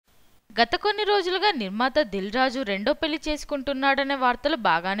గత కొన్ని రోజులుగా నిర్మాత దిల్ రాజు రెండో పెళ్లి చేసుకుంటున్నాడనే వార్తలు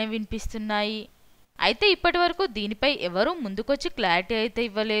బాగానే వినిపిస్తున్నాయి. అయితే ఇప్పటివరకు దీనిపై ఎవరూ ముందుకొచ్చి క్లారిటీ అయితే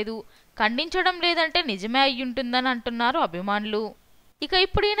ఇవ్వలేదు. ఖండించడం లేదంటే నిజమే అయ్యుంటుందని అంటున్నారు అభిమానులు. ఇక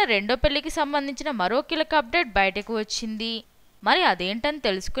ఇప్పుడు ఈయన రెండో పెళ్లికి సంబంధించిన మరో కీలక అప్డేట్ బయటకు వచ్చింది. మరి అదేంటని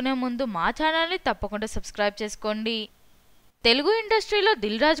తెలుసుకునే ముందు మా ఛానల్ని తప్పకుండా సబ్స్క్రైబ్ చేసుకోండి. తెలుగు ఇండస్ట్రీలో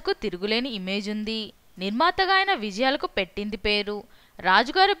దిల్ రాజుకు తిరుగులేని ఇమేజ్ ఉంది. నిర్మాతగా ఆయన విజయాలకు పెట్టింది పేరు.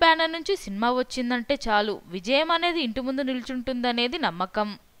 రాజుగారి బ్యానర్ నుంచి సినిమా వచ్చిందంటే చాలు, విజయం అనేది ఇంటి ముందు నిల్చుంటుందనేది నమ్మకం.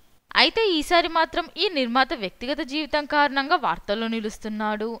 అయితే ఈసారి మాత్రం ఈ నిర్మాత వ్యక్తిగత జీవితం కారణంగా వార్తల్లో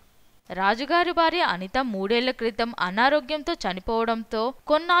నిలుస్తున్నాడు. రాజుగారి భార్య అనిత 3 ఏళ్ల క్రితం అనారోగ్యంతో చనిపోవడంతో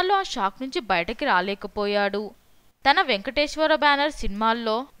కొన్నాళ్ళు ఆ షాక్ నుంచి బయటకి రాలేకపోయాడు. తన వెంకటేశ్వర బ్యానర్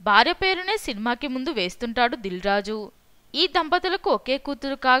సినిమాల్లో భార్య పేరునే సినిమాకి ముందు వేస్తుంటాడు దిల్ రాజు. ఈ దంపతులకు ఒకే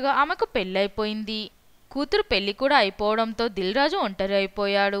కూతురు కాగా ఆమెకు పెళ్ళైపోయింది. కూతురు పెళ్లి కూడా అయిపోవడంతో దిల్ రాజు ఒంటరి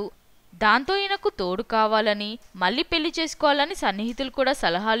అయిపోయాడు. దాంతో ఈయనకు తోడు కావాలని, మళ్లీ పెళ్లి చేసుకోవాలని సన్నిహితులు కూడా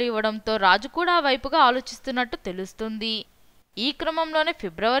సలహాలు ఇవ్వడంతో రాజు కూడా ఆ వైపుగా ఆలోచిస్తున్నట్టు తెలుస్తుంది. ఈ క్రమంలోనే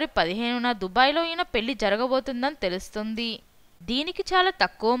ఫిబ్రవరి 15న దుబాయ్లో ఈయన పెళ్లి జరగబోతుందని తెలుస్తుంది. దీనికి చాలా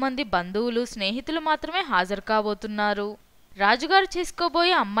తక్కువ మంది బంధువులు, స్నేహితులు మాత్రమే హాజరు కాబోతున్నారు. రాజుగారు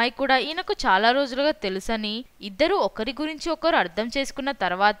చేసుకోబోయే అమ్మాయి కూడా ఈయనకు చాలా రోజులుగా తెలుసని, ఇద్దరూ ఒకరి గురించి ఒకరు అర్థం చేసుకున్న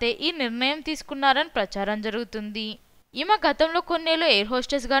తర్వాతే ఈ నిర్ణయం తీసుకున్నారని ప్రచారం జరుగుతుంది. ఈమె గతంలో కొన్నేళ్లు ఎయిర్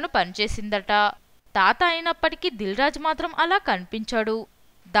హోస్టెస్ గాను పనిచేసిందట. తాత అయినప్పటికీ దిల్ రాజు మాత్రం అలా కనిపించాడు.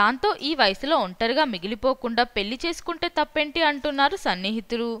 దాంతో ఈ వయసులో ఒంటరిగా మిగిలిపోకుండా పెళ్లి చేసుకుంటే తప్పేంటి అంటున్నారు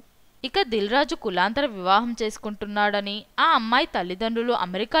సన్నిహితులు. ఇక దిల్ రాజు కులాంతర వివాహం చేసుకుంటున్నాడని, ఆ అమ్మాయి తల్లిదండ్రులు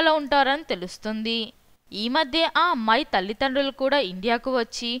అమెరికాలో ఉంటారని తెలుస్తుంది. ఈ మధ్య ఆ అమ్మాయి తల్లిదండ్రులు కూడా ఇండియాకు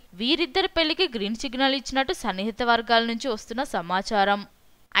వచ్చి వీరిద్దరి పెళ్లికి గ్రీన్ సిగ్నల్ ఇచ్చినట్టు సన్నిహిత వర్గాల నుంచి వస్తున్న సమాచారం.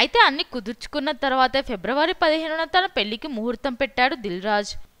 అయితే అన్ని కుదుర్చుకున్న తర్వాతే ఫిబ్రవరి 15న తన పెళ్లికి ముహూర్తం పెట్టాడు దిల్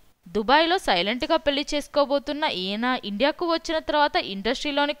రాజు. దుబాయ్లో సైలెంట్గా పెళ్లి చేసుకోబోతున్న ఈయన ఇండియాకు వచ్చిన తర్వాత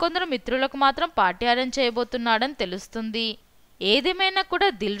ఇండస్ట్రీలోని కొందరు మిత్రులకు మాత్రం పార్టీ అరేంజ్ చేయబోతున్నాడని తెలుస్తుంది. ఏదేమైనా కూడా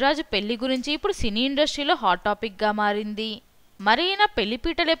దిల్ రాజు పెళ్లి గురించి ఇప్పుడు సినీ ఇండస్ట్రీలో హాట్ టాపిక్గా మారింది. మరి ఈయన పెళ్లి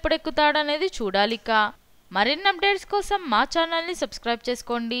పీటలు ఎప్పుడెక్కుతాడనేది చూడాలిక. మరిన్ని అప్డేట్స్ కోసం మా ఛానల్ని సబ్స్క్రైబ్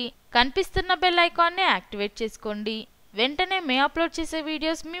చేసుకోండి. కనిపిస్తున్న బెల్ ఐకాన్ని యాక్టివేట్ చేసుకోండి. వెంటనే మేము అప్లోడ్ చేసే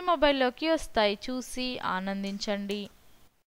వీడియోస్ మీ మొబైల్లోకి వస్తాయి. చూసి ఆనందించండి.